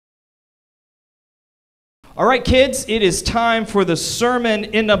All right, kids, it is time for the Sermon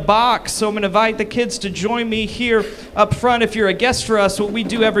in a Box. So I'm going to invite the kids to join me here up front. If you're a guest for us, what we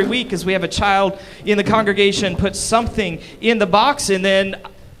do every week is we have a child in the congregation put something in the box, and then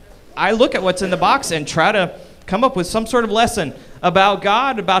I look at what's in the box and try to come up with some sort of lesson about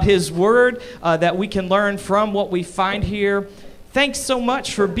God, about His Word, that we can learn from what we find here. Thanks so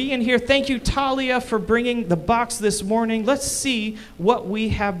much for being here. Thank you, Talia, for bringing the box this morning. Let's see what we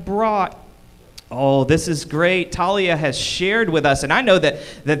have brought. Oh, this is great. Talia has shared with us, and I know that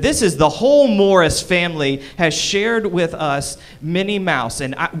this is the whole Morris family has shared with us Minnie Mouse.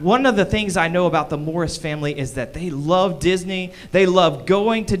 And one of the things I know about the Morris family is that they love Disney. They love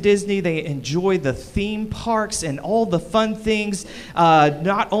going to Disney. They enjoy the theme parks and all the fun things,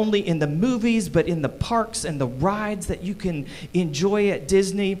 not only in the movies, but in the parks and the rides that you can enjoy at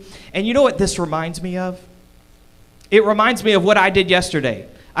Disney. And you know what this reminds me of? It reminds me of what I did yesterday.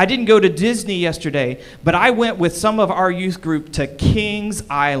 I didn't go to Disney yesterday, but I went with some of our youth group to Kings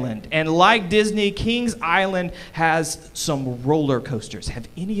Island. And like Disney, Kings Island has some roller coasters. Have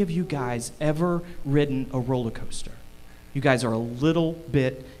any of you guys ever ridden a roller coaster? You guys are a little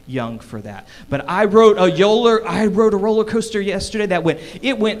bit young for that. But I rode a roller coaster yesterday that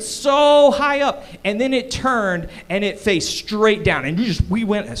went so high up, and then it turned and it faced straight down. And we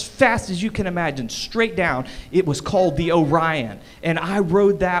went as fast as you can imagine, straight down. It was called the Orion. And I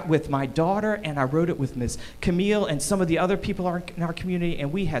rode that with my daughter, and I rode it with Miss Camille and some of the other people in our community,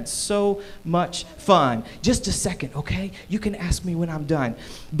 and we had so much fun. Just a second, okay? You can ask me when I'm done.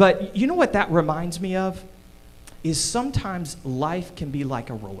 But you know what that reminds me of? Is sometimes life can be like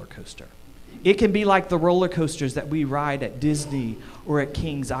a roller coaster. It can be like the roller coasters that we ride at Disney or at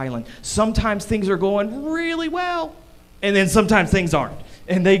Kings Island. Sometimes things are going really well, and then sometimes things aren't.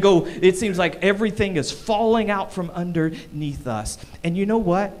 And it seems like everything is falling out from underneath us. And you know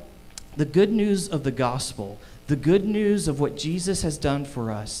what? The good news of the gospel, the good news of what Jesus has done for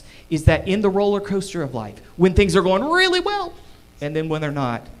us, is that in the roller coaster of life, when things are going really well, and then when they're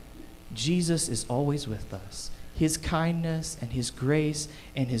not, Jesus is always with us. His kindness and His grace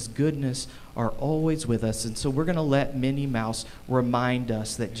and His goodness are always with us. And so we're going to let Minnie Mouse remind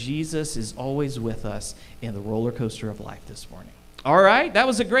us that Jesus is always with us in the roller coaster of life this morning. All right, that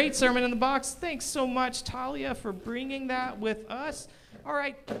was a great sermon in the box. Thanks so much, Talia, for bringing that with us. All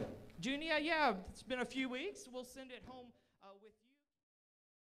right, Junia, yeah, it's been a few weeks. We'll send it home.